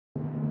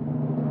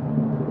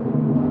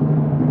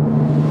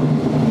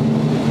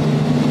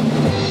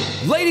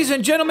Ladies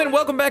and gentlemen,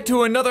 welcome back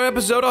to another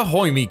episode of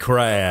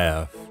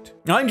Hermitcraft.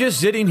 I'm just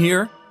sitting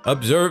here,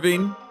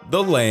 observing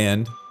the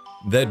land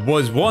that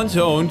was once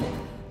owned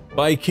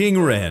by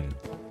King Wren.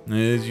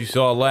 As you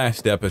saw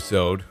last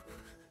episode,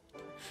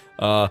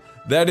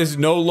 that is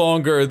no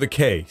longer the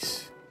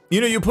case.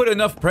 You know, you put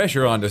enough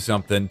pressure onto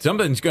something,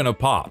 something's gonna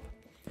pop.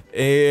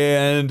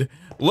 And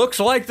looks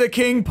like the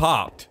king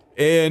popped,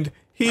 and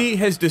he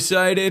has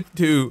decided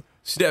to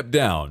step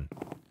down.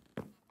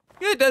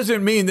 It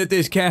doesn't mean that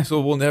this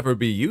castle will never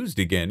be used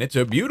again. It's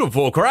a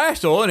beautiful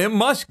castle, and it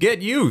must get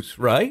use,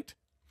 right?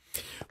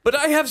 But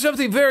I have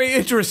something very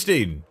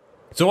interesting.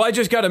 So I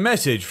just got a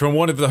message from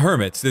one of the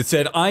hermits that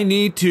said I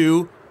need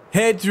to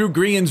head through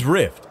Grian's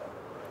Rift.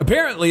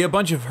 Apparently, a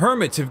bunch of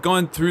hermits have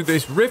gone through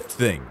this rift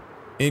thing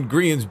in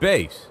Grian's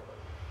base.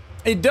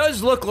 It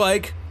does look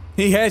like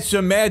he has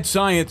some mad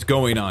science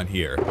going on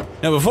here.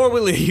 Now, before we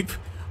leave,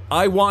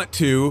 I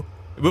don't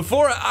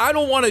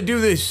want to do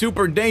this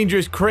super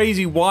dangerous,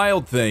 crazy,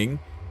 wild thing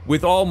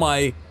with all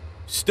my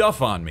stuff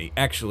on me.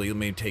 Actually, let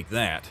me take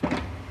that.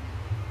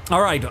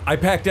 All right, I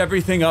packed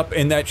everything up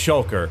in that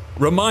shulker.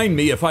 Remind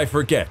me if I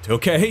forget,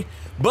 okay?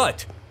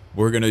 But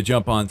we're gonna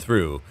jump on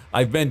through.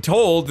 I've been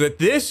told that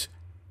this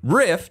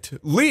rift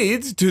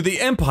leads to the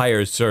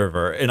Empire's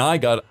server, and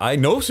I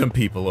know some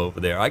people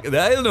over there. I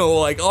know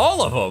like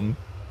all of them,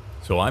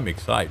 so I'm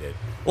excited.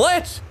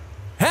 Let's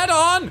head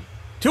on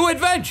to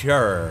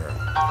adventure.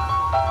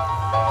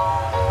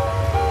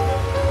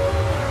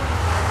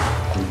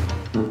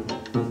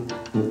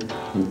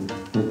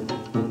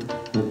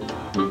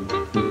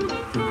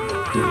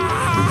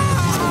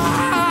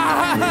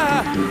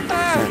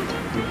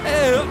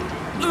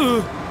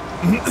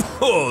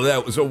 Oh,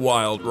 that was a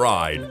wild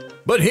ride.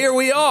 But here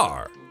we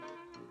are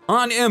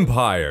on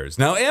Empires.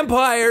 Now,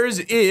 Empires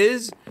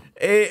is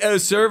a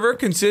server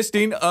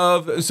consisting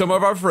of some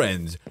of our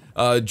friends.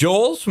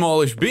 Joel,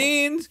 Smallish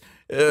Beans,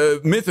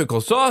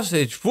 Mythical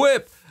Sausage,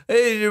 Whip,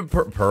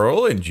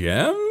 Pearl and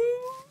Gem,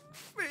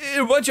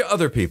 a bunch of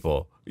other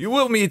people. You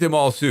will meet them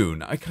all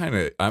soon.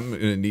 I'm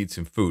gonna need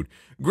some food.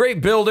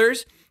 Great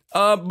builders.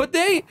 But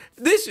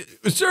this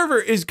server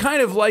is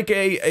kind of like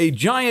a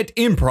giant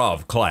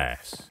improv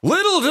class.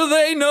 Little do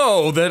they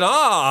know that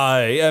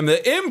I am the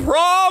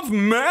improv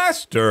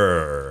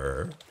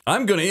master.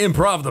 I'm gonna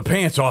improv the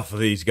pants off of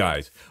these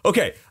guys.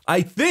 Okay,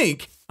 I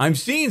think I'm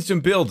seeing some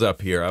builds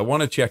up here. I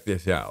wanna check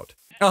this out.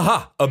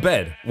 Aha, a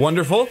bed,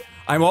 wonderful.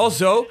 I'm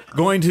also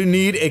going to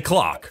need a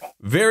clock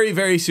very,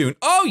 very soon.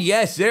 Oh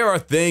yes, there are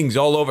things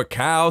all over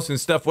cows and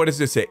stuff. What does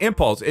this say?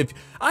 Impulse,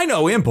 I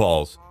know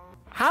Impulse.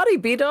 Howdy,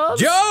 B-Dubs.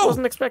 Joe!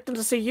 Wasn't expecting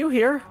to see you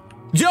here.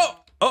 Joe!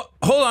 Oh,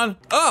 hold on.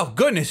 Oh,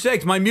 goodness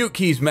sakes, my mute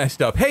key's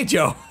messed up. Hey,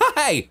 Joe.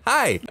 Hi.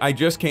 I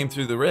just came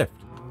through the rift.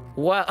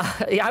 Well,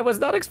 I was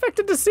not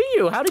expecting to see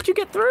you. How did you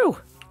get through?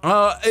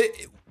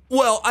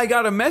 Well, I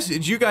got a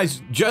message. You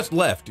guys just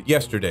left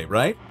yesterday,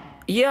 right?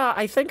 Yeah,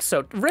 I think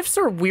so. Rifts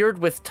are weird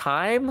with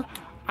time.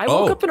 I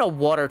woke up in a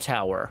water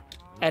tower.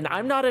 And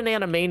I'm not an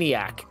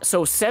animaniac,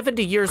 so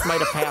 70 years might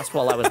have passed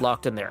while I was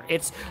locked in there.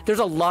 There's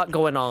a lot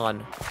going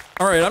on.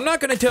 All right, I'm not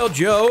gonna tell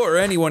Joe or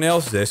anyone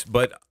else this,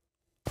 but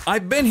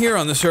I've been here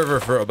on the server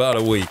for about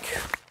a week.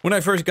 When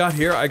I first got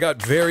here, I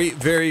got very,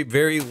 very,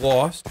 very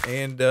lost,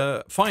 and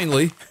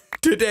finally,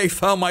 today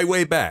found my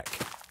way back.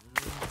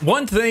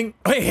 One thing,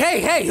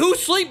 hey, who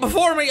sleep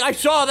before me? I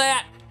saw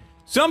that.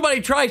 Somebody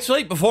tried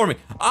sleep before me.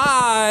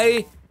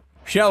 I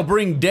shall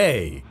bring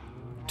day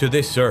to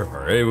this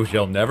server. It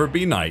shall never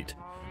be night.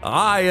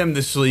 I am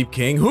the Sleep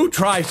King. Who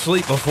tried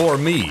sleep before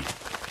me?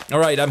 All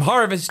right, I'm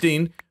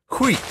harvesting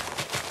wheat.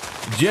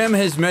 Gem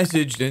has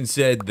messaged and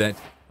said that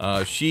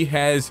she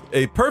has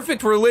a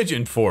perfect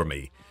religion for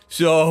me.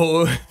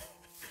 So,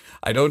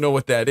 I don't know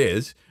what that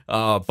is,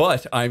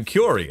 but I'm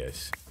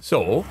curious.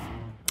 So,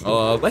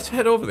 let's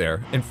head over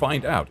there and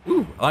find out.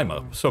 Ooh, I'm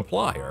a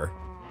supplier.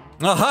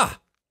 Aha!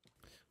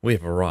 We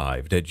have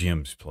arrived at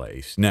Gem's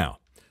place. Now,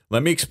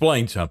 let me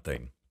explain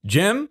something.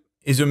 Gem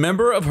is a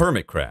member of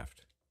Hermitcraft.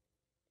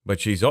 But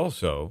she's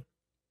also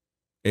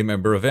a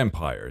member of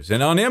Empires.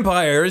 And on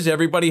Empires,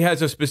 everybody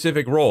has a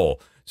specific role.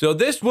 So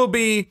this will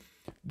be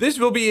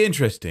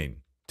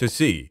interesting to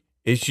see.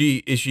 Is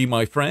she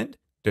my friend?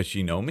 Does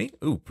she know me?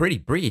 Ooh, pretty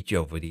bridge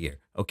over here.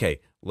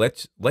 Okay,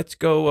 let's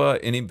go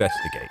and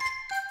investigate.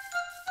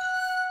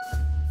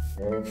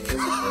 What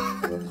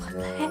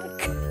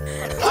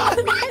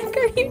the heck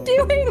are you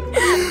doing?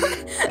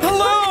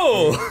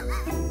 Hello!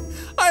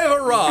 I have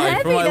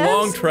arrived from my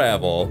long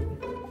travel.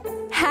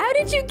 How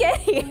did you get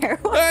here?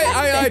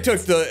 I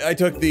took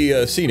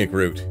the scenic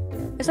route.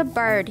 There's a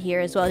bard here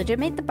as well. Did you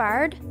meet the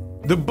bard?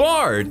 The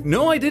bard?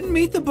 No, I didn't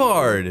meet the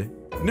bard.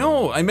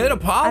 No, I met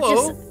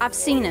Apollo. I've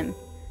seen him.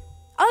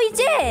 Oh, you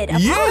did?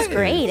 Apollo's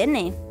great, isn't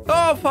he?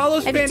 Oh,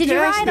 Apollo's fantastic. Did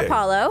you ride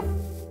Apollo?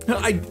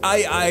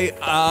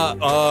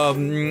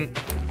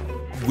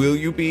 Will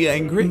you be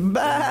angry?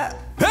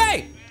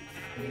 Hey!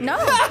 No.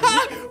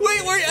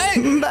 Wait,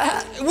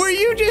 were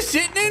you just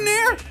sitting in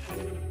there?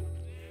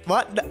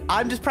 What?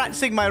 I'm just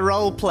practicing my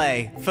role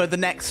play for the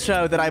next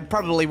show that I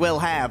probably will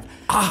have.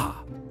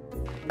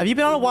 Have you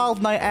been on a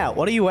wild night out?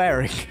 What are you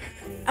wearing?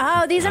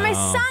 Oh, these are my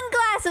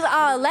sunglasses.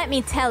 Oh, let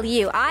me tell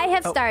you, I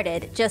have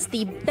started just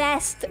the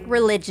best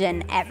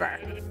religion ever.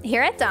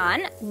 Here at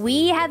Dawn,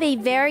 we have a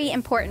very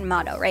important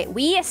motto, right?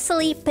 We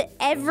sleep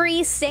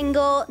every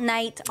single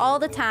night, all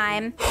the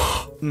time.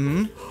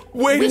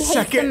 Wait a second. We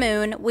hate the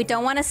moon. We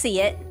don't want to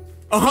see it.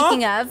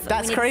 Speaking of,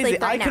 That's we need to crazy.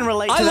 sleep right I can now.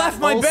 relate to I that left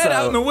my bed also.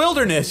 out in the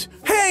wilderness.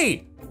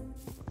 Hey!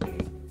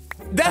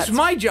 That's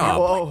my job.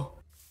 Whoa.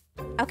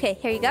 Okay,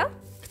 here you go.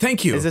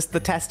 Thank you. Is this the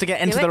test to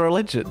get into Do the it.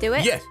 religion? Do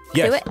it. Yes. Do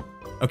Yes. it.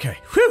 Okay.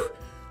 Whew.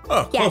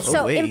 Oh, Yeah, close.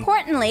 so wait.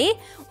 importantly,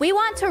 we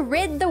want to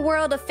rid the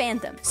world of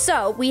phantom.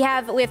 So we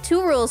have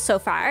 2 rules so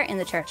far in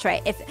the church,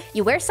 right? If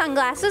you wear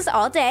sunglasses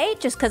all day,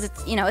 just because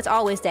it's it's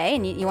always day,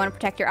 and you want to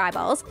protect your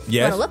eyeballs. You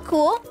Yes. want to look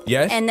cool.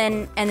 Yes. And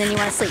then you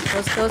want to sleep.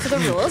 Those are the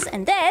rules.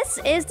 And this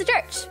is the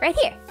church right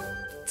here.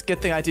 It's a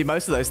good thing I do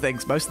most of those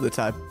things most of the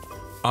time.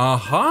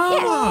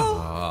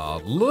 Aha!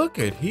 Look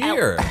at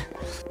here.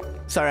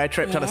 Sorry, I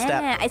tripped on a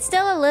step. Yeah, it's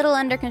still a little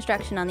under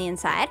construction on the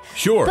inside.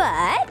 Sure.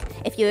 But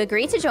if you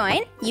agree to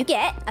join, you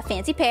get a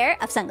fancy pair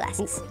of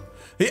sunglasses.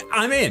 Hey,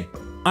 I'm in.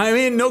 I'm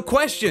in. No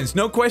questions.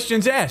 No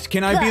questions asked.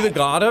 Can I be the Good.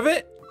 god of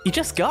it? You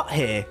just got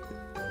here.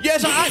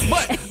 Yes,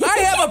 but I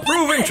have a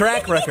proven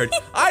track record.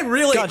 I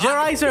really. God, your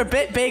eyes are a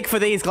bit big for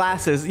these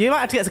glasses. You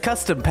might have to get a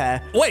custom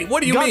pair. Wait,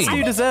 what do you Gods mean?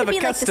 do deserve It'd a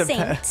be like the custom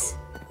pair. saints.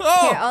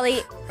 Oh, Here,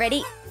 Ollie,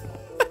 ready?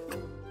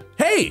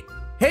 hey,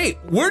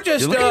 we're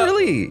just. You're looking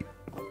really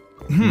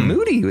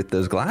moody with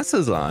those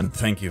glasses on.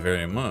 Thank you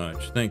very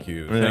much. Thank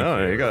you. Thank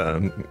Yeah, you. you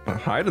got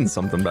hiding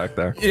something back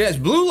there. Yes,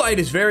 blue light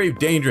is very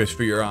dangerous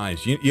for your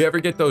eyes. You ever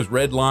get those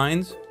red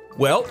lines?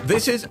 Well,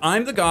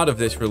 I'm the god of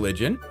this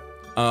religion.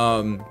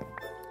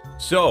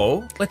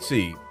 So let's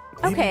see.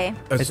 Okay.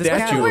 A Is this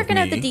statue We're of working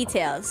out the me.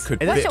 details.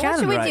 Could- What Is should, it what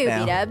should we canon do, right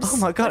now? B-dubs? Oh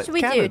my God, What should we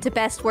it's do canon. to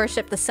best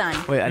worship the sun?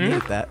 Wait, I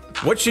need that.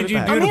 What should you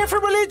Put it do? back. to- Here for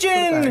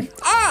religion.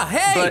 Ah,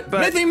 hey, But-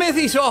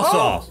 Mithy Sauce.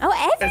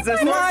 Oh,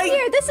 everyone my- is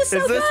here. This is so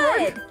is this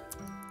good.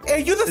 Are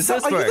you the Is sun?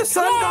 this Are you the work?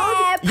 sun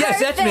god? Yeah, Yes,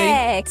 that's me.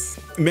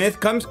 perfect. Myth,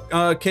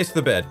 come kiss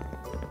the bed.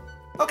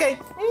 Okay.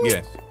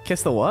 Yes.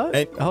 Kiss the what?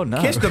 And Oh, no.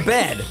 Kiss the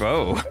bed.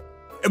 Whoa.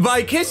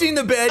 By kissing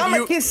the bed, I'm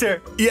you. a kisser.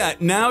 Yeah,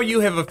 now you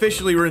have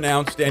officially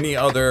renounced any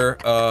other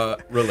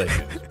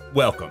religion.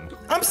 Welcome.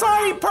 I'm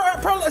sorry,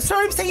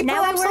 sorry, Saint Now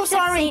Pearl, we I'm so worship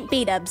sorry. Saint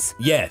B-dubs.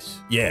 Yes.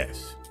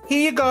 Here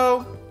you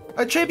go.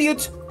 A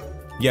tribute.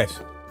 Yes.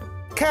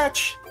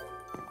 Catch.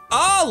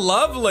 Oh,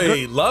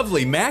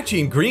 lovely.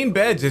 Matching green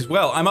beds as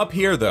well. I'm up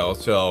here though,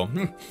 so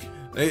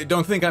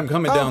don't think I'm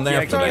coming down there yeah,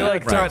 for Can sorry, you that.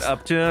 like turn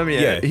up to him?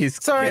 Yeah.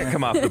 He's Sorry. can't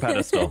come off the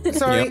pedestal.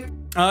 Sorry. Yep.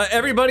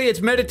 Everybody, it's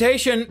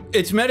meditation.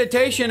 It's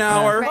meditation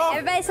hour. Right,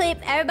 everybody sleep.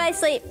 Everybody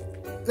sleep.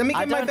 Let me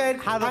I get my don't bed.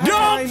 have a- I have Don't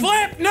time.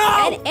 flip!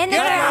 No! In the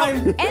Get church. out!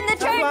 In the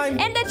church. Fine.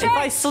 In the If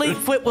I church. sleep,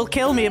 Flip will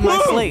kill me in my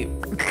Whoa. sleep.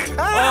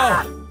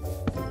 Ah!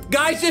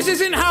 Guys, this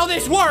isn't how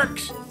this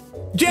works.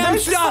 Jam,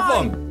 This is stop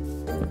fine.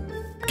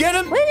 them. Get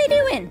them. What are they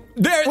doing?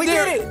 We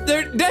did it.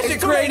 They're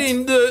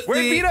desecrating the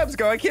Where'd beat-ups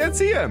go? I can't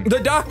see him. the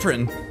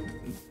doctrine.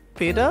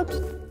 B-dubs?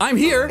 I'm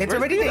here. It's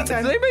already Does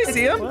daytime. anybody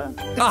see him?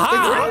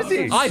 Aha! Where is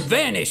he? I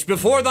vanished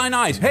before thine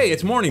eyes. Hey,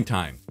 it's morning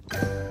time.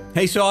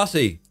 Hey,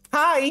 Saucy.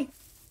 Hi.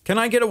 Can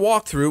I get a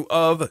walkthrough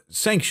of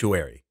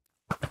Sanctuary?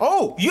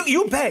 Oh,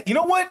 you bet. You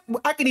know what?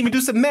 I can even do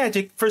some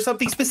magic for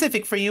something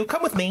specific for you.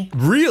 Come with me.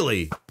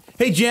 Really?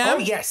 Hey, Jam. Oh,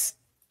 yes.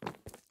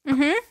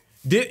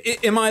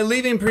 Am I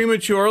leaving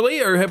prematurely,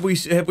 or have we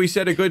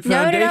set a good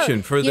foundation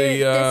no. for the?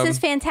 This is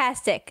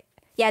fantastic.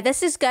 Yeah,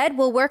 this is good.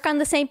 We'll work on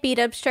the St.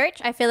 B-dubs church.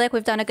 I feel like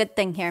we've done a good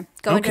thing here.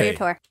 Go enjoy your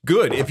tour.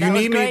 Good. If you That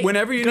was need me, great-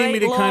 whenever you need me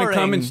great to kind of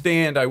come and luring.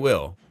 stand, I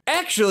will.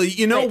 Actually,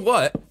 you know Great.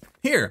 what?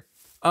 Here,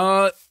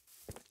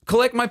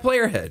 collect my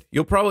player head.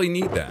 You'll probably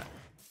need that.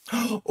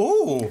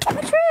 Ooh.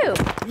 True.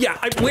 Yeah,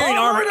 I'm wearing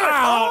armor.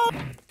 Oh,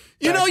 Ow.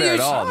 You know, you.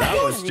 That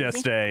was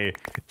just a.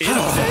 She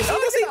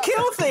doesn't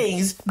kill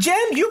things. Jem,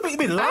 you've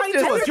been lying to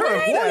us. You're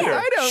a warrior.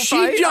 I don't She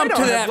fight. I jumped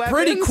don't to have that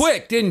pretty weapons.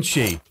 quick, didn't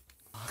she?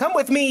 Come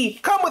with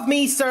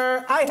me,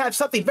 sir. I have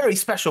something very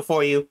special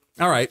for you.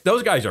 All right,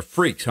 those guys are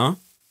freaks, huh?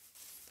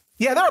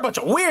 Yeah, they're a bunch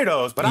of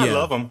weirdos, but I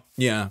love them.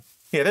 Yeah,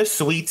 Yeah, they're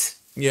sweet.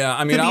 yeah. I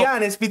To mean, be I'll,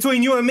 honest,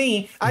 between you and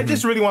me, I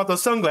just really want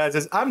those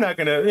sunglasses. I'm not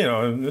gonna,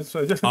 just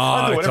I'll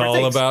do it's whatever all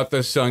it takes. about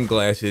the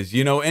sunglasses.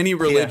 You know, any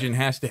religion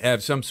has to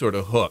have some sort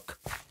of hook,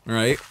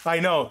 right?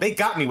 I know they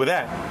got me with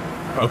that.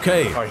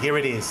 Okay, All right, here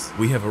it is.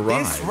 we have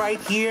arrived. This right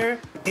here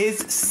is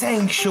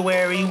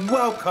Sanctuary.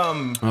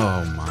 Welcome.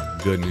 Oh my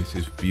goodness,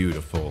 it's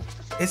beautiful.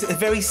 It's a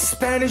very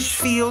Spanish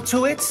feel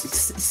to it.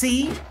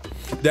 See?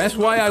 That's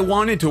why I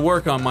wanted to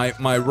work on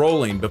my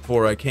rolling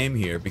before I came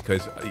here,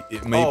 because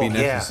it may be Oh,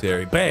 yeah.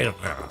 necessary.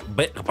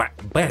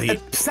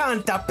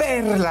 Santa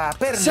Perla.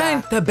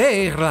 Santa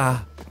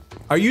Berra.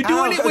 Are you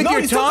doing it with no, your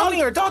you're still calling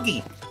tongue? her a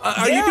doggy.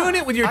 Are you Yeah, doing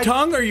it with your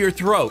tongue or your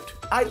throat?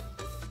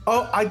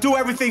 I do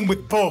everything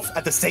with both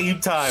at the same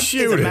time.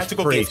 Shoot it's a it,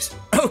 magical priest.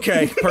 gift.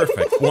 Okay,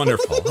 perfect,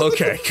 wonderful.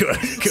 Okay, good.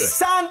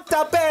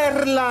 Santa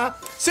Perla.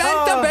 Santa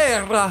Oh,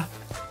 Berra.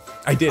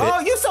 I did it. Oh,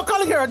 you're still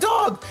calling her a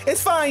dog.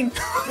 It's fine.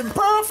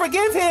 Pearl,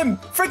 forgive him.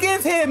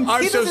 Forgive him.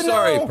 I'm He so doesn't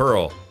sorry, know.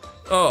 Pearl.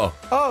 Oh,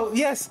 Oh,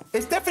 yes.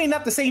 It's definitely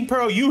not the same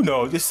Pearl you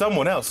know. It's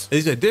someone else.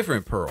 it's a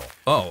different Pearl.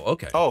 Oh,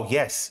 okay. Oh,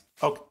 yes.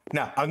 Okay.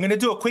 Now, I'm going to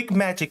do a quick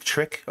magic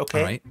trick, okay?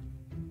 All right.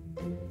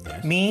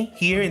 Me,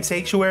 here in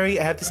Sanctuary,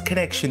 I have this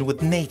connection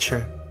with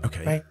nature.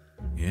 Okay. Right?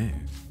 Yeah.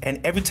 And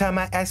every time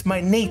I ask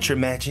my nature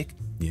magic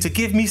to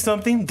give me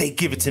something, they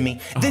give it to me.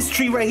 This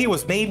tree right here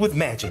was made with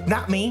magic.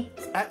 Not me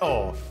at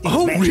all. It was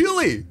Oh, magic.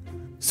 really?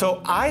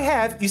 So I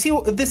have, you see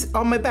this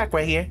on my back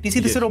right here? Do you see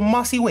this Yeah. little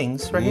mossy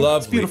wings right here? It's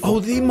Lovely. beautiful. Oh,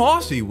 the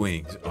mossy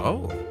wings.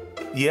 Oh.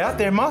 Yeah,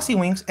 they're mossy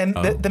wings, and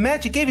the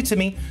magic gave it to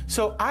me.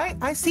 So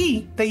I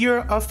see that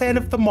you're a fan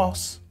of the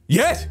moss.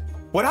 Yes.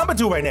 What I'm gonna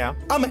do right now,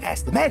 I'm gonna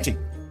ask the magic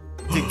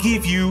to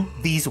give you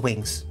these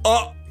wings.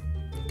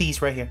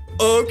 These right here.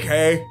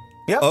 Okay.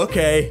 Yep.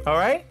 Okay. All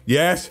right?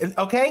 Yes.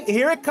 Okay,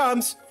 here it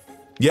comes.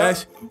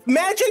 Yes.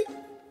 Magic!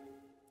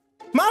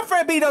 My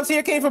friend B-Dubs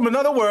here came from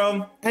another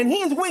world, and he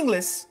is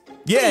wingless.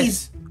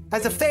 Yes. Please,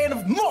 as a fan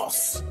of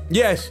moss,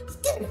 Yes.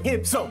 get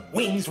him some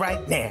wings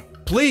right now.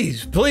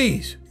 Please,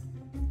 please.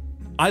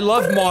 I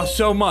love moss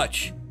so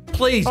much.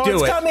 Please Oh, do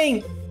it's it.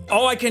 coming.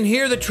 Oh, I can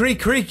hear the tree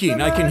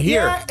creaking. I can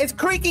hear. Yeah, it's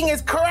creaking,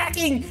 it's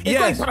cracking. It's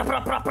Yes. going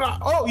pra, pra, pra, pra.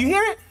 Oh, you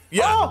hear it?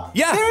 Yeah. Oh,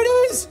 Yeah. there it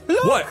is.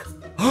 Look. What?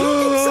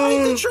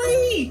 Inside the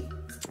tree.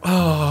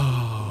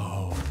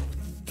 Oh,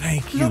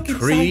 thank you, Look inside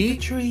tree. the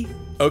tree.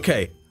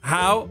 Okay,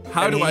 how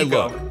And do here I you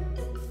go. look?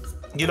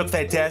 You look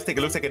fantastic.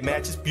 It looks like it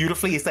matches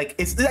beautifully. It's like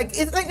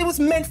it was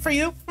meant for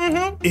you.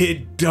 Mm-hmm.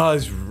 It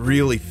does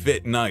really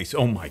fit nice.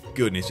 Oh my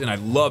goodness, and I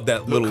love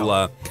that little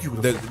how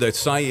beautiful. the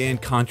cyan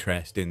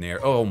contrast in there.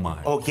 Oh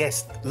my. Oh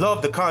yes,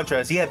 love the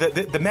contrast. Yeah,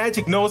 the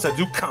magic knows how to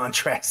do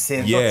contrasts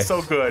in. Yes.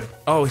 Looks so good.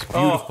 Oh, it's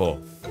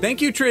beautiful.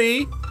 Thank you,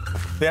 tree.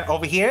 Yeah,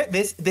 over here,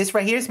 this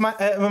right here is my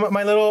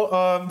my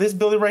little this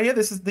building right here.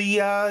 This is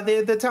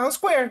the town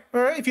square.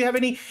 All right. If you have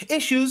any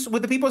issues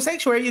with the people's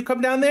sanctuary, you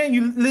come down there and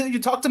you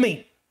talk to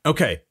me,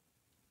 Okay.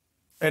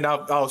 and I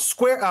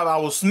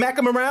will smack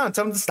them around and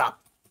tell them to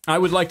stop. I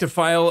would like to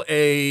file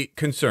a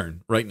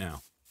concern right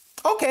now.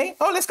 Okay.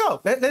 Oh, let's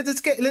go.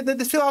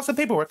 Let's fill out some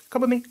paperwork.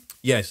 Come with me.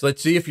 Yes,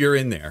 let's see if you're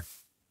in there.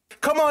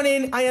 Come on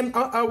in. I am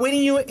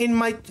waiting you in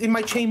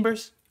my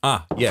chambers.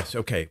 Ah, yes,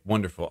 okay,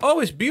 wonderful. Oh,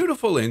 it's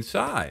beautiful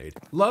inside.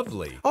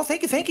 Lovely. Oh,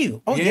 thank you, thank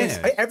you. Oh, yes.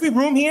 Yes. Every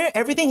room here,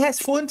 everything has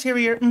full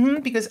interior.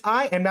 Because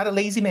I am not a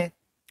lazy man.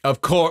 Of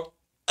course.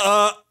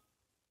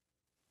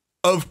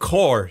 Of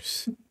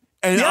course.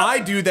 And Yeah. I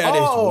do that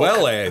as Oh.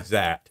 well as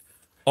that.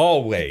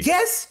 Always.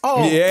 Yes.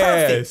 Oh, Yes.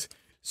 perfect.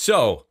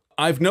 So,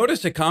 I've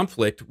noticed a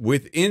conflict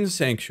within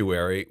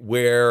Sanctuary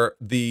where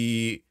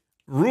the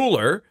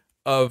ruler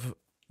of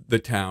the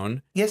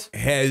town Yes.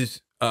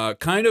 has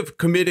kind of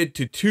committed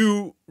to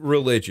two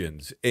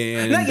religions,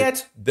 and Not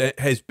yet. that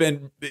has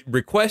been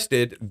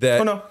requested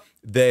that Oh, no.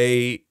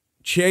 they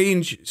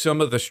change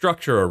some of the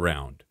structure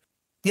around,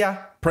 Yeah.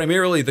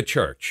 primarily the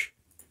church.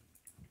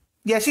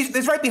 Yeah,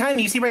 it's right behind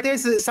me. You see right there?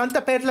 It's the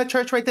Santa Perla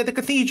Church right there, the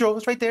cathedral.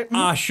 It's right there.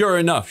 Ah, sure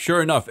enough,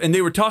 sure enough. And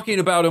they were talking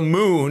about a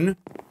moon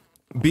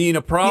being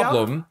a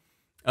problem,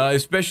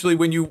 especially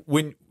when you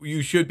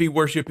should be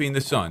worshiping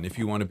the sun if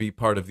you want to be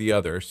part of the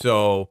other.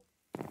 So,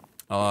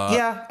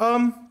 Yeah.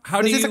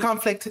 how do this is you? a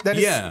conflict. That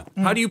is, yeah.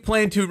 How do you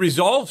plan to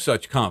resolve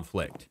such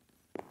conflict?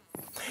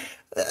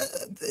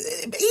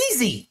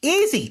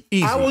 Easy.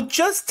 I will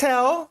just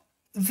tell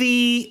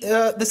the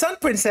Sun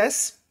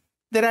Princess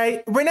that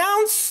I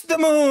renounce the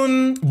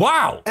moon.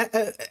 Wow.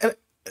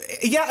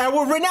 Yeah, I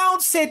will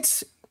renounce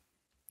it,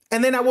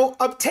 and then I will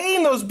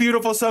obtain those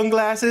beautiful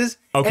sunglasses.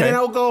 Okay. And then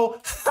I'll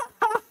go, ha,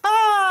 ha,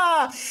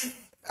 ha,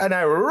 and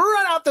I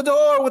run out the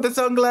door with the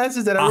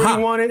sunglasses that I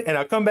really wanted, and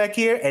I'll come back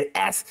here and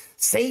ask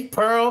Saint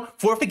Pearl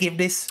for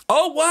forgiveness.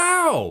 Oh,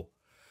 wow.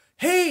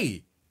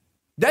 Hey,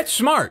 that's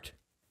smart.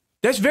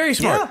 That's very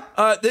smart.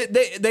 Yeah.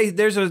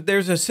 There's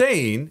a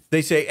saying.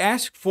 They say,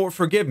 ask for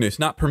forgiveness,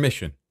 not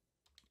permission.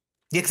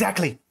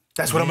 Exactly.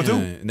 That's what I'm gonna do.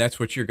 And that's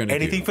what you're gonna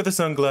Anything do. for the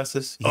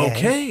sunglasses. Yeah.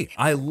 Okay,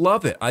 I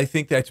love it. I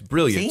think that's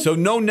brilliant. See? So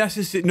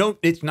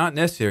it's not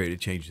necessary to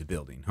change the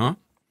building, huh?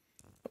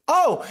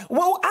 Oh,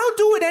 well, I'll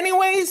do it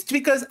anyways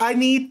because I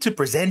need to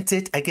present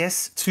it, I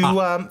guess, to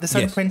the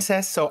Sun yes.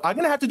 Princess. So I'm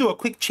going to have to do a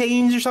quick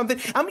change or something.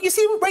 You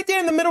see right there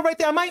in the middle right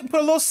there, I might put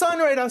a little sun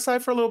right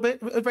outside for a little bit.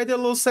 Right there, a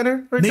little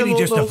center. Right there, Maybe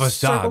just a little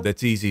facade circle.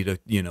 that's easy to,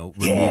 remove.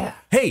 Yeah.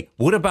 Hey,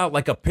 what about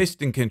like a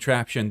piston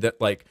contraption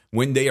that, like,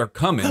 when they are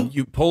coming,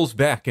 you pulls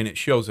back and it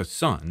shows a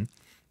sun,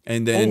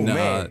 and then, Oh,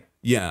 man.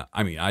 yeah,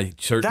 I mean, I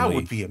certainly. That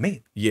would be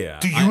amazing. Yeah.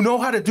 Do you know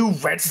how to do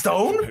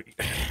redstone?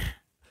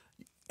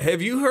 Have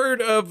you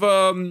heard of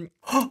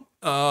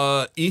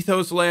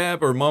Ethos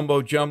Lab or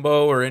Mumbo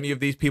Jumbo or any of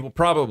these people?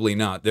 Probably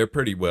not. They're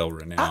pretty well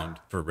renowned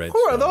for redstone.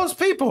 Who are those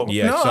people?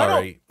 Yeah, no,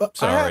 sorry.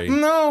 Sorry.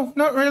 No,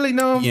 not really,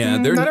 no. Yeah,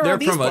 Not they're around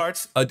these from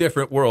parts. a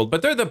different world,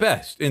 but they're the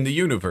best in the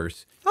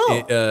universe,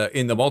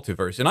 in the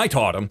multiverse, and I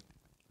taught them.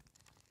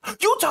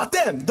 You taught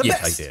them the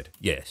Yes, best. I did.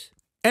 Yes.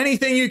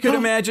 Anything you could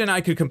imagine,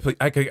 I could complete.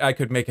 I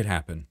could make it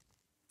happen.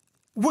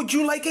 would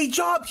you like a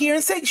job here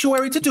in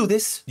Sanctuary to do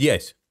this?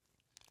 Yes.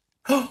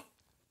 What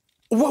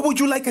would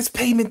you like as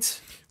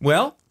payment?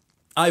 Well,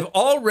 I've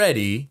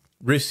already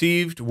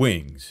received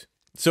wings.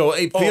 So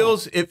it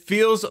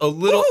feels a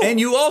little, and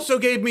you also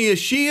gave me a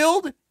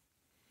shield.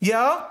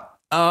 Yeah.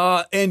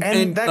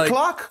 And that like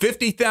clock?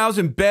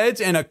 50,000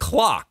 beds and a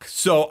clock.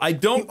 So I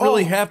don't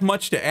really have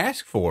much to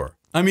ask for.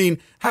 I mean,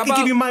 I can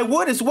give you my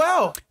wood as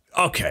well.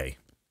 Okay.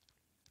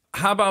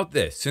 How about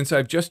this? Since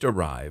I've just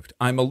arrived,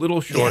 I'm a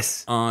little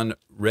short on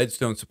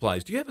redstone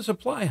supplies. Do you have a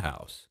supply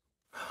house?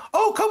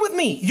 Oh, come with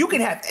me. You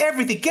can have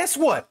everything. Guess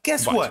what?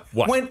 Guess what?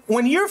 What?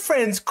 When your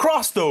friends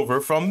crossed over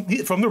from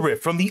the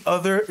rift, from the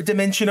other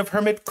dimension of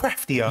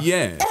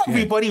Hermitcraftia,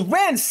 everybody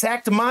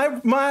ransacked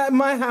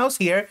my house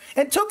here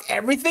and took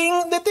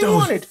everything that they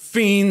wanted.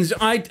 Fiends, you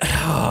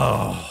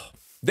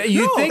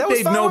think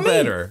they'd know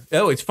better.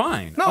 Oh, it's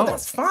fine. No,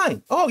 that's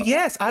fine. Oh,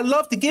 yes. I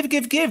love to give.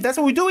 That's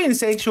what we do in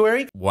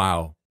Sanctuary.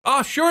 Wow.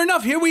 Oh, sure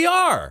enough, here we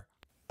are.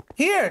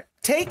 Here,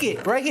 take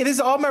it. Right here. This is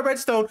all my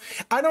redstone.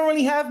 I don't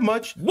really have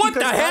much. What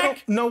the heck? I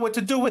don't know what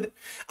to do with it.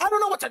 I don't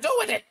know what to do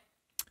with it.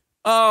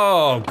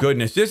 Oh,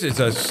 goodness. This is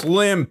a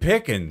slim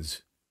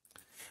pickings.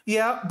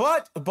 Yeah,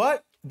 but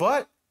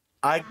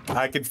I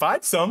can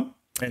find some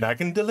and I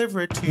can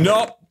deliver it to you.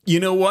 No, you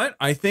know what?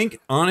 I think,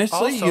 honestly,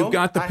 Also, you've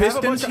got the pistons I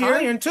have a bunch here.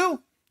 of iron,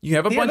 too. You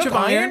have a bunch of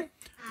iron?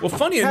 Well,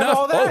 funny enough.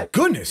 Oh,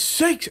 goodness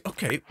sakes.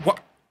 Okay.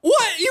 What?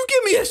 You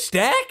give me a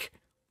stack?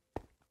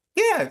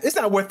 Yeah, it's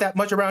not worth that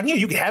much around here.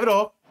 You can have it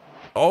all.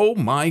 Oh,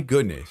 my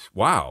goodness.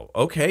 Wow.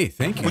 Okay.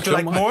 Thank you. Would you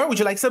like more? Would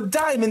you like some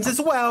diamonds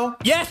as well?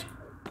 Yes.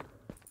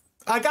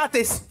 I got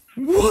this.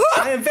 What?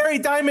 I am very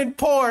diamond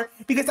poor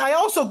because I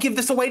also give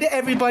this away to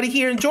everybody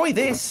here. Enjoy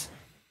this.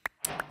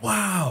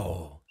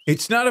 Wow.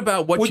 It's not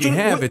about what you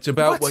have. It's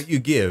about what you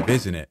give,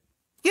 isn't it?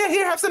 Yeah,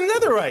 here, have some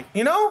netherite,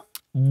 you know?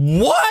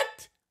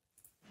 What?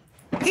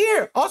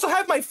 Here, also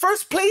have my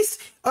first place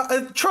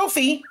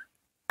trophy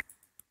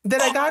that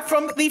I got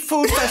from the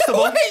food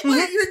festival. Wait,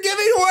 you're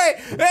giving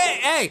away.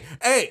 Hey,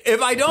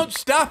 if I don't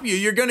stop you,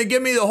 you're going to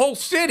give me the whole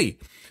city.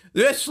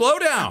 Just slow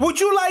down.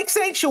 Would you like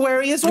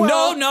Sanctuary as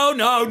well?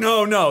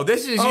 No.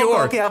 This is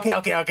yours. Okay.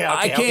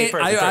 I can't.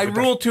 I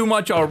rule too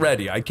much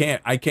already. I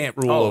can't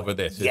rule over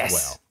this as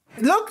well.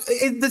 Look,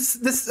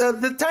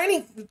 the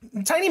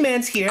tiny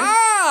man's here.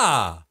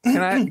 Ah!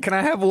 Can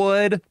I have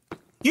wood?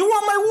 You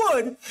want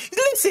my wood?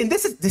 Listen,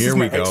 this is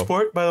my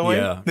export, by the way.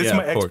 Yeah, this is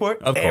my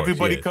export. Of course,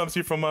 Everybody comes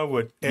here from my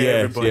wood.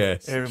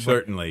 Yes,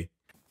 certainly.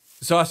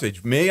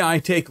 Sausage, may I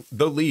take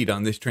the lead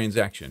on this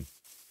transaction?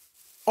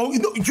 Oh,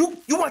 you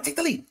want to take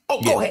the lead? Oh,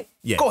 go ahead.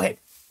 Yeah. Go ahead.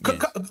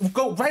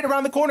 Go right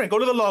around the corner and go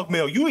to the log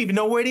mill. You even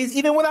know where it is,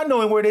 even without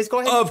knowing where it is. Go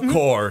ahead. Of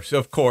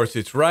course.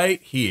 It's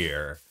right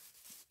here.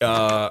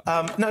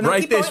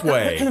 Right this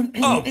way.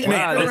 Oh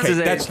man, okay,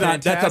 that's a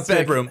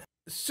bedroom.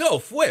 So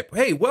Flip,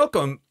 hey,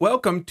 welcome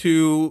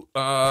to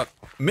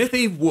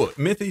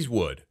Mithy's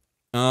Wood.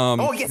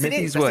 Oh yes, it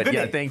is. Mithy's Wood.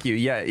 Yeah, thank you.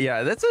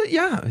 Yeah. That's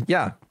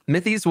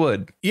Mithy's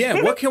Wood.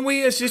 Yeah, what can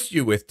we assist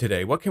you with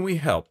today? What can we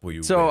help you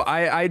with? So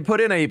I'd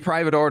put in a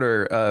private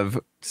order of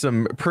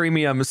some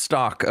premium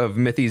stock of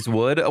Mithy's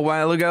Wood a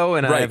while ago,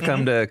 and I've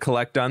come to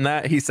collect on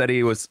that. He said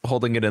he was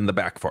holding it in the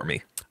back for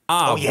me.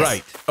 Ah, yes.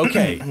 Right.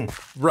 Okay.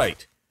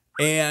 Right.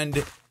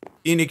 And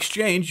in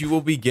exchange, you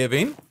will be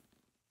giving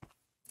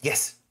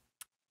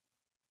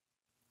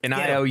an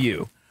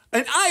IOU.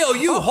 An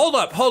IOU. Hold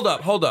up.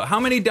 How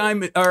many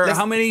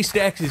how many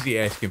stacks is he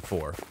asking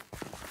for?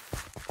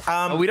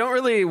 We don't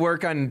really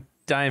work on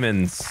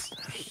diamonds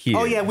here.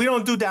 Oh yeah, we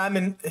don't do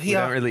diamond here.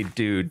 We don't really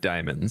do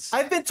diamonds.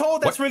 I've been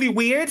told that's really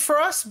weird for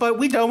us, but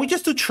we don't. We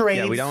just do trades.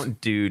 Yeah, we don't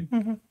do.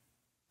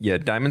 Yeah,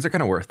 diamonds are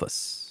kind of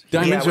worthless.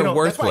 Diamonds are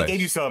worthless. That's why I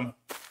gave you some.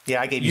 Yeah,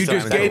 I gave you some.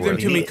 You just gave them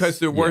to me because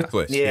they're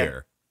worthless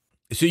here.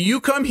 So you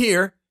come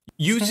here,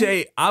 you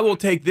say, I will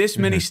take this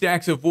many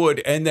stacks of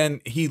wood, and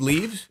then he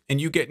leaves, and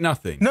you get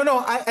nothing.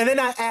 No, and then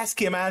I ask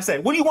him, I say,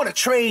 what do you want to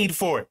trade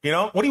for it? You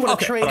know? What do you want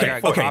to trade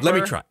for? Okay, let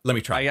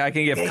me try. I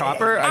can give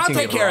copper. I'll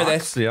take care of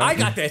this. Yeah. I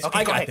got this.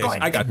 I got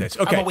this.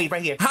 Okay. I'm gonna wait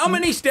right here. How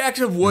many stacks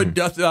of wood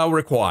doth thou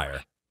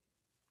require?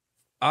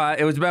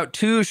 It was about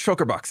 2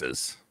 shulker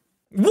boxes.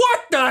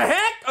 What the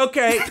heck?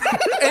 Okay.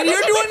 And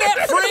you're doing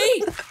that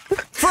free?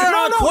 For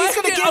a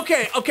question?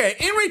 Okay.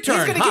 In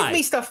return, he's gonna give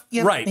me stuff.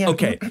 Yeah, right. Yeah.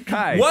 Okay.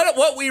 Hi.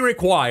 What we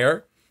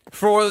require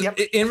for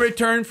in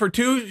return for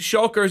 2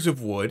 shulkers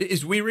of wood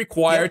is we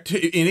require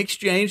in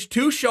exchange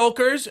 2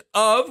 shulkers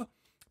of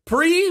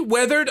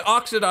pre-weathered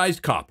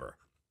oxidized copper,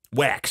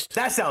 waxed.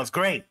 That sounds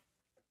great.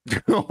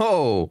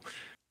 Oh.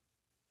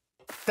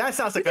 That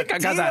sounds like a deal. I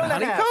got that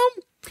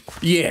honeycomb?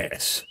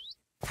 Yes.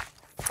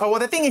 Oh,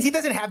 well, the thing is, he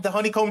doesn't have the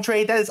honeycomb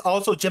trade. That is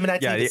also Gemini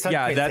Tay.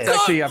 Yeah, that's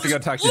actually, you have to go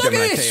talk to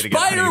Gemini Tay to get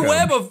honeycomb. Look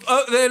at this spider web of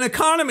an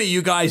economy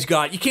you guys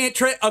got. You can't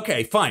trade.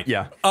 Okay, fine.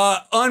 Yeah.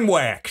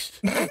 Unwaxed.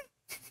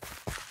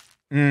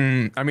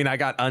 I mean, I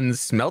got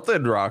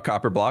unsmelted raw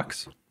copper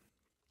blocks.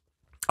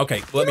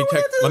 Okay, let me.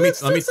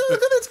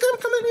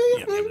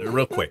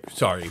 real quick.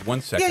 Sorry,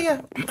 1 second.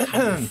 Yeah.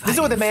 This is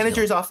where the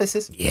manager's office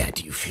is. Yeah,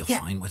 do you feel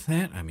fine with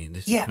that? I mean,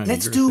 this is kind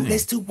let's of do your thing.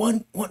 let's do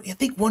one I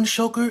think one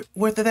shulker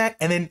worth of that,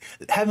 and then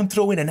have him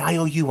throw in an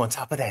IOU on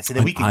top of that, so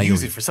that we can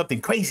use it for something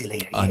crazy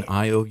later. An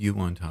IOU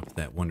on top of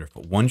that.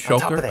 Wonderful. One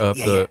shulker of that,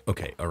 the.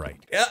 Okay, all right.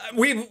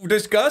 We've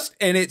discussed,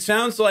 and it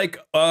sounds like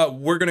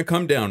we're going to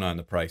come down on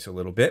the price a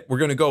little bit. We're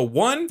going to go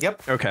one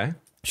Okay.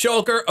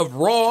 shulker of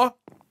raw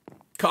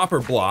copper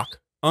block,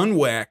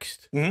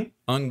 unwaxed,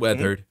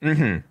 unweathered,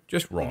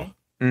 just raw.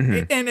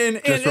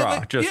 And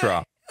Just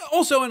raw.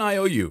 Also an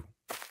IOU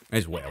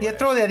as well. Yeah,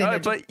 throw that in there.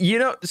 But you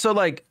know, so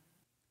like,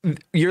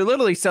 you're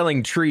literally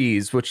selling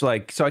trees, which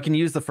like, so I can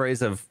use the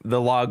phrase of the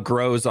log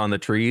grows on the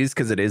trees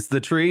because it is the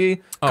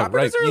tree. Copper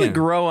doesn't really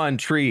grow on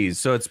trees,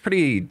 so it's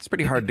pretty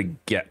hard to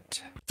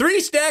get. 3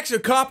 stacks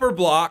of copper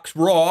blocks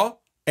raw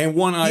and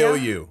 1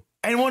 IOU.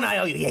 And 1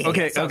 IOU. Yeah.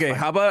 Okay.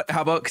 How about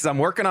because I'm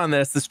working on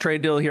this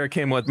trade deal here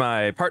came with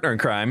my partner in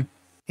crime.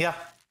 Yeah.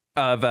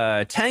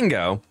 Of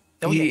Tango.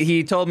 Oh,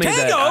 he told me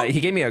Tango? that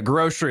he gave me a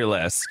grocery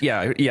list.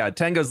 Yeah.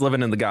 Tango's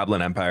living in the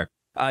Goblin Empire.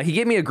 He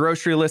gave me a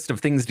grocery list of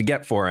things to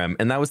get for him,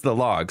 and that was the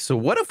log. So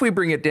what if we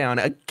bring it down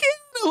again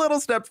a little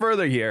step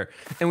further here,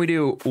 and we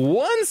do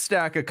 1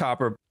 stack of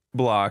copper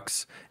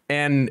blocks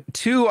and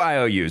 2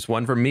 IOUs,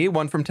 1 from me,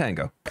 1 from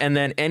Tango, and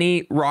then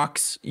any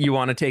rocks you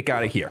want to take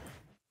out of here.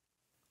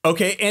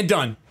 Okay, and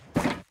done.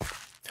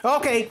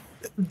 Okay.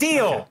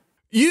 Deal.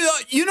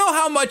 You know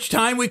how much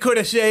time we could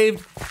have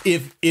saved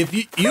if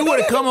you would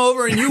have come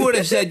over and you would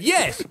have said,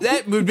 yes,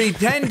 that would be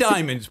 10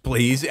 diamonds,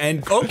 please.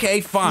 And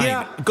okay, fine.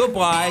 Yeah.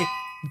 Goodbye.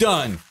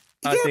 Done.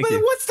 Yeah, but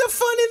what's the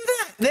fun in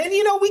that? Then,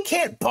 we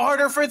can't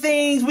barter for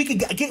things. We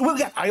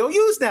got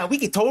IOUs now. We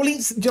can totally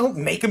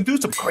make them do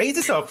some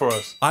crazy stuff for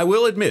us. I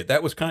will admit,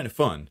 that was kind of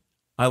fun.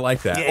 I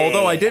like that. Yeah,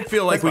 Although I did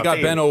feel like that's we my got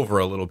favorite. bent over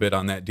a little bit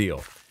on that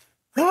deal.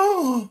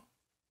 Oh.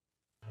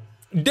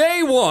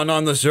 Day 1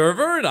 on the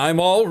server, and I'm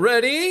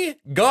already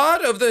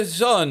God of the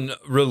Sun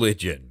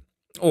religion.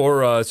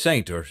 Or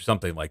saint or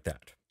something like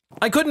that.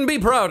 I couldn't be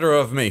prouder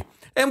of me.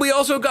 And we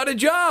also got a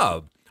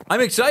job. I'm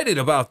excited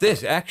about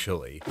this,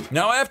 actually.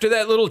 Now, after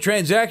that little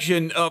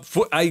transaction,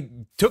 I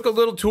took a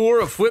little tour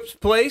of Fwip's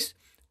place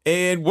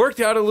and worked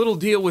out a little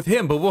deal with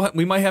him, but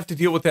we might have to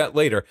deal with that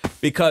later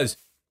because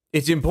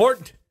it's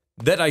important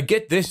that I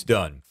get this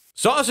done.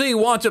 Saucy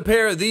wants a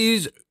pair of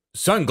these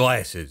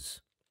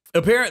sunglasses.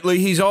 Apparently,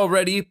 he's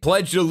already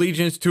pledged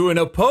allegiance to an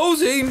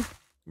opposing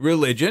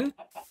religion,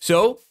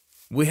 so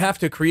we have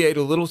to create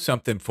a little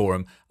something for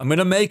him. I'm going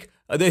to make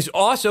this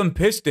awesome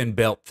piston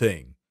belt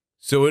thing,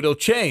 so it'll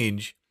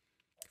change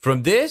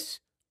from this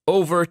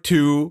over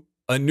to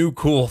a new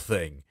cool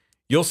thing.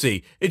 You'll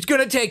see. It's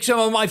going to take some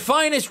of my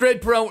finest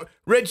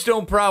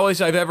redstone prowess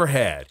I've ever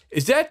had.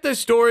 Is that the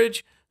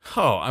storage?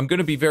 Oh, I'm going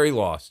to be very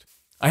lost.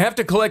 I have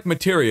to collect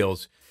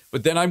materials,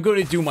 but then I'm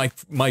going to do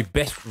my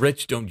best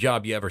redstone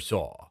job you ever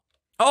saw.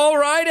 All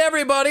right,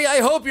 everybody, I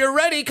hope you're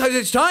ready because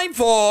it's time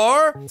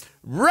for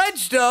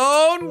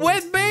Redstone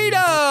with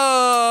B-Dubs.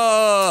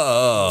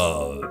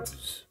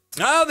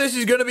 Now, this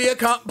is going to be a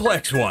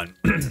complex one.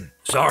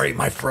 Sorry,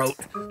 my throat.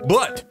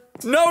 But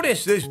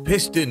notice this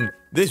piston,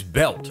 this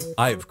belt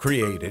I've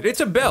created. It's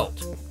a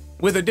belt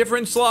with a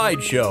different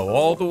slideshow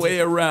all the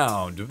way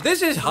around.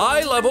 This is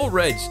high-level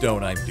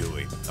redstone I'm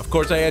doing. Of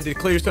course, I had to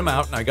clear some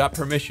out, and I got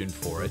permission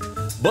for it.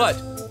 But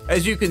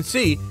as you can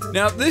see,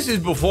 now this is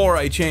before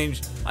I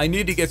changed. I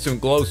need to get some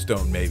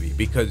glowstone maybe,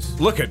 because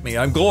look at me,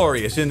 I'm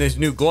glorious in this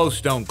new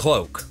glowstone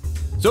cloak.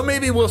 So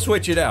maybe we'll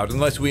switch it out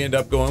unless we end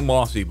up going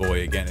Mossy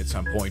Boy again at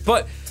some point.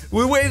 But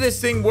the way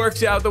this thing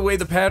works out, the way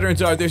the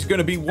patterns are, there's going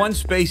to be 1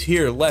 space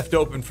here left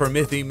open for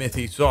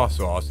Mithy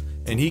Sauce,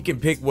 and he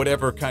can pick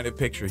whatever kind of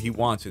picture he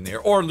wants in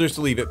there, or just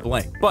leave it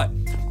blank. But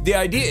the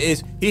idea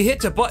is he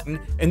hits a button,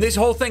 and this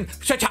whole thing,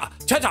 cha-cha,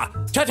 cha-cha,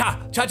 cha-cha,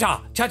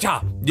 cha-cha,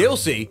 cha-cha. You'll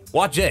see.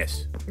 Watch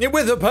this.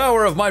 With the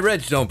power of my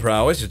redstone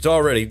prowess, it's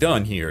already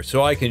done here,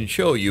 so I can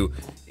show you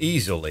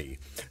easily.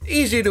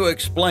 Easy to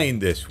explain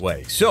this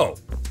way. So,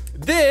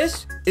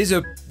 this is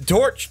a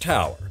torch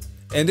tower,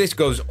 and this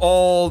goes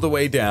all the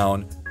way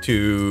down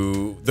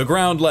to the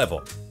ground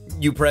level.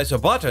 You press a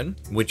button,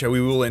 which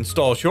we will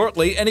install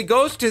shortly, and it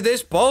goes to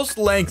this pulse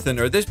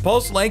lengthener. This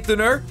pulse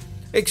lengthener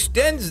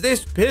extends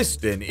this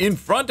piston in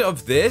front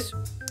of this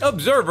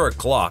observer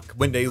clock.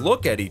 When they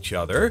look at each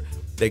other,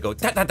 they go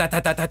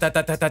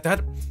ta-ta-ta-ta-ta-ta-ta-ta-ta.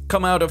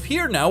 Come out of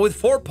here now with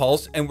 4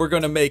 pulse, and we're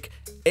going to make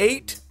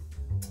 8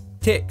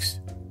 ticks.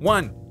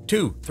 1,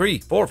 2, 3,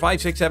 4,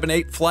 5, 6, 7,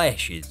 8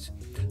 flashes.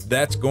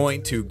 That's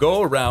going to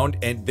go around,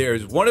 and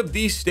there's one of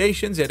these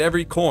stations at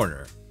every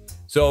corner.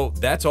 So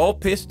that's all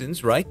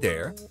pistons right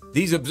there.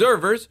 These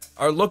observers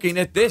are looking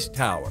at this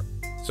tower.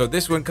 So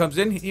this one comes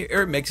in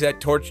here, makes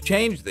that torch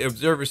change. The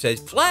observer says,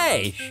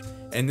 flash.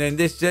 And then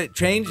this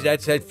change,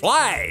 that said,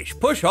 flash.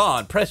 Push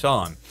on, press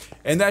on.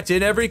 And that's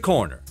in every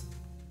corner.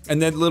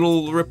 And then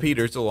little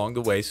repeaters along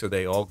the way, so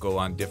they all go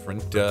on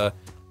different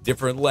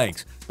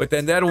lengths. But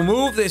then that'll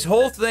move this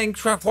whole thing,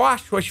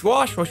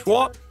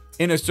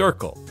 in a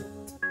circle.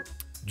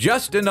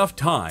 Just enough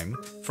time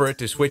for it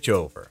to switch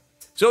over.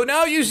 So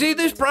now you see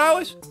this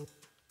prowess?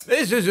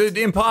 This is an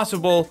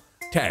impossible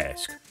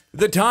task.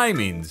 The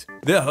timings.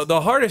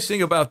 The hardest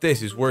thing about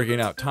this is working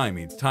out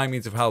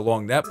timings of how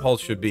long that pulse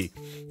should be.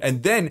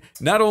 And then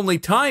not only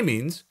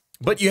timings,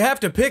 but you have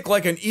to pick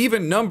like an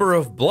even number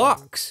of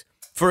blocks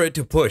for it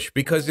to push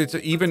because it's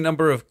an even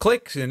number of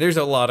clicks and there's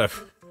a lot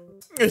of...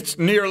 It's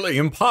nearly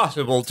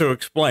impossible to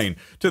explain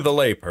to the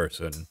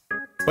layperson.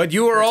 But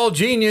you are all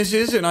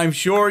geniuses, and I'm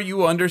sure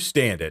you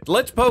understand it.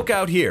 Let's poke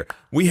out here.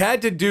 We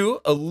had to do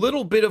a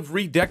little bit of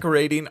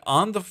redecorating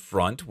on the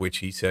front, which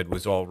he said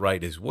was all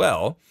right as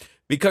well,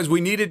 because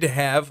we needed to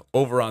have,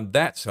 over on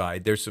that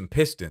side, there's some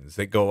pistons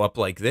that go up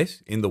like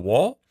this in the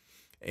wall,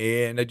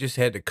 and I just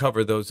had to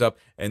cover those up,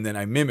 and then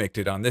I mimicked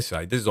it on this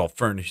side. This is all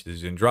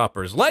furnishes and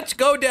droppers. Let's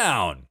go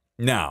down.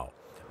 Now,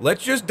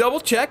 let's just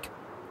double check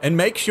and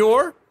make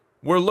sure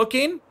we're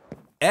looking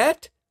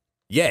at...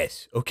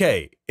 Yes,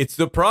 okay, it's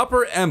the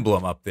proper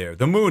emblem up there,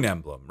 the moon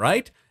emblem,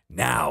 right?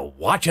 Now,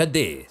 watch at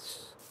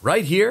this.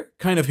 Right here,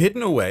 kind of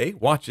hidden away,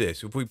 watch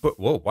this. If we put,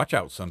 whoa, watch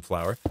out,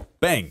 sunflower.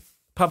 Bang,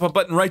 pop-up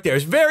button right there.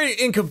 It's very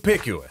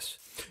inconspicuous.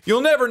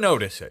 You'll never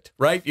notice it,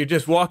 right? You're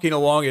just walking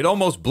along, it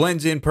almost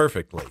blends in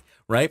perfectly,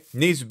 right?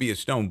 Needs to be a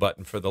stone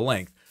button for the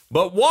length.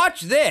 But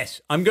watch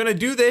this. I'm gonna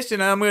do this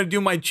and I'm gonna do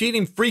my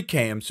cheating free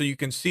cam so you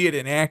can see it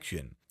in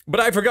action.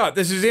 But I forgot,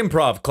 this is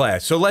improv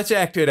class, so let's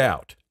act it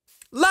out.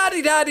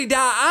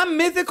 La-di-da-di-da, I'm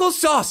Mythical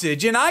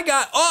Sausage, and I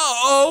got,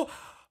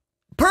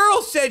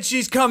 Pearl said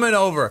she's coming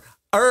over.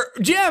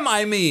 Jem,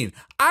 I mean.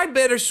 I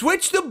better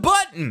switch the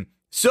button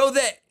so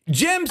that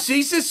Jem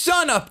sees the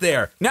sun up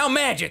there. Now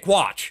magic,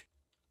 watch.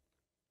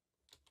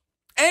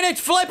 And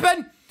it's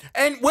flipping,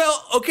 and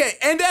well, okay,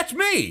 and that's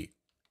me.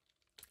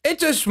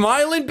 It's a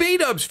smiling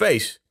B-Dub's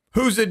face,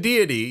 who's the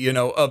deity, you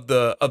know, of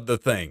the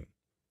thing.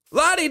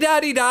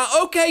 La-di-da-di-da.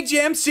 Okay,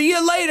 Jim, see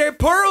you later.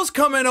 Pearl's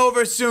coming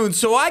over soon,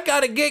 so I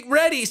gotta get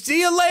ready. See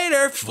you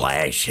later.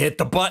 Flash, hit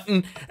the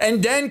button,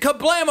 and then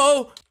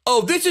kablamo.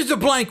 Oh, this is the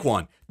blank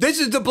one. This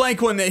is the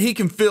blank one that he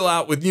can fill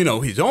out with, you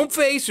know, his own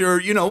face, or,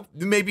 you know,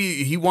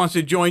 maybe he wants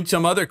to join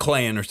some other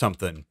clan or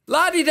something.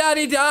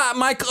 La-di-da-di-da.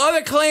 My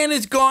other clan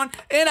is gone,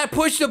 and I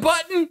push the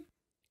button,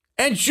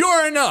 and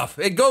sure enough,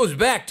 it goes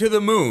back to the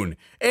moon.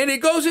 And it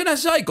goes in a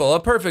cycle, a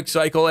perfect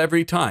cycle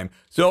every time.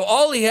 So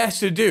all he has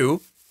to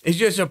do is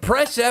just to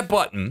press that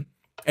button,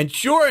 and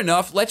sure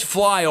enough, let's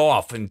fly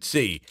off and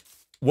see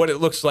what it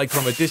looks like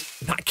from a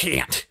distance. I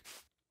can't.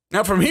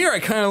 Now from here, I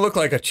kind of look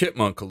like a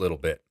chipmunk a little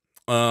bit.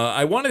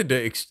 I wanted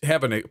to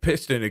have a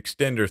piston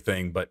extender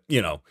thing, but,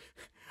 you know,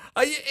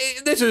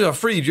 this is a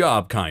free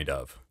job, kind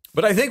of.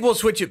 But I think we'll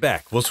switch it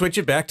back. We'll switch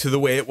it back to the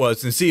way it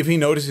was and see if he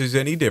notices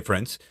any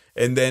difference.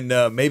 And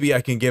then maybe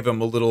I can give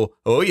him a little,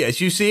 oh yes,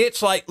 you see it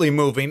slightly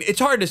moving. It's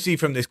hard to see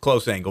from this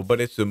close angle,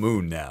 but it's the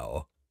moon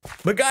now.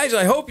 But guys,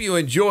 I hope you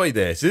enjoy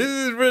this. This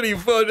is really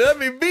fun. I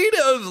mean,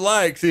 B-Dubs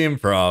likes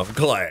improv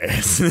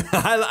class.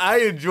 I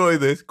enjoy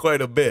this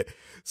quite a bit.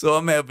 So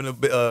I'm having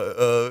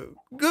a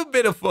good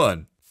bit of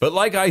fun. But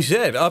like I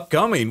said,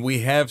 upcoming, we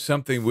have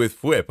something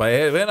with Whip.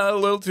 I went on a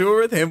little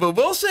tour with him, but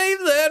we'll save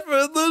that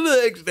for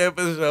the next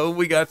episode.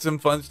 We got some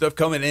fun stuff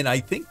coming in. I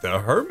think the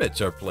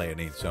Hermits are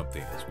planning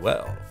something as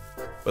well.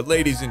 But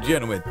ladies and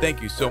gentlemen,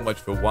 thank you so much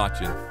for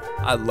watching.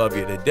 I love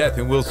you to death,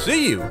 and we'll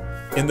see you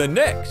in the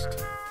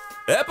next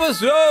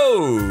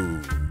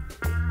episode.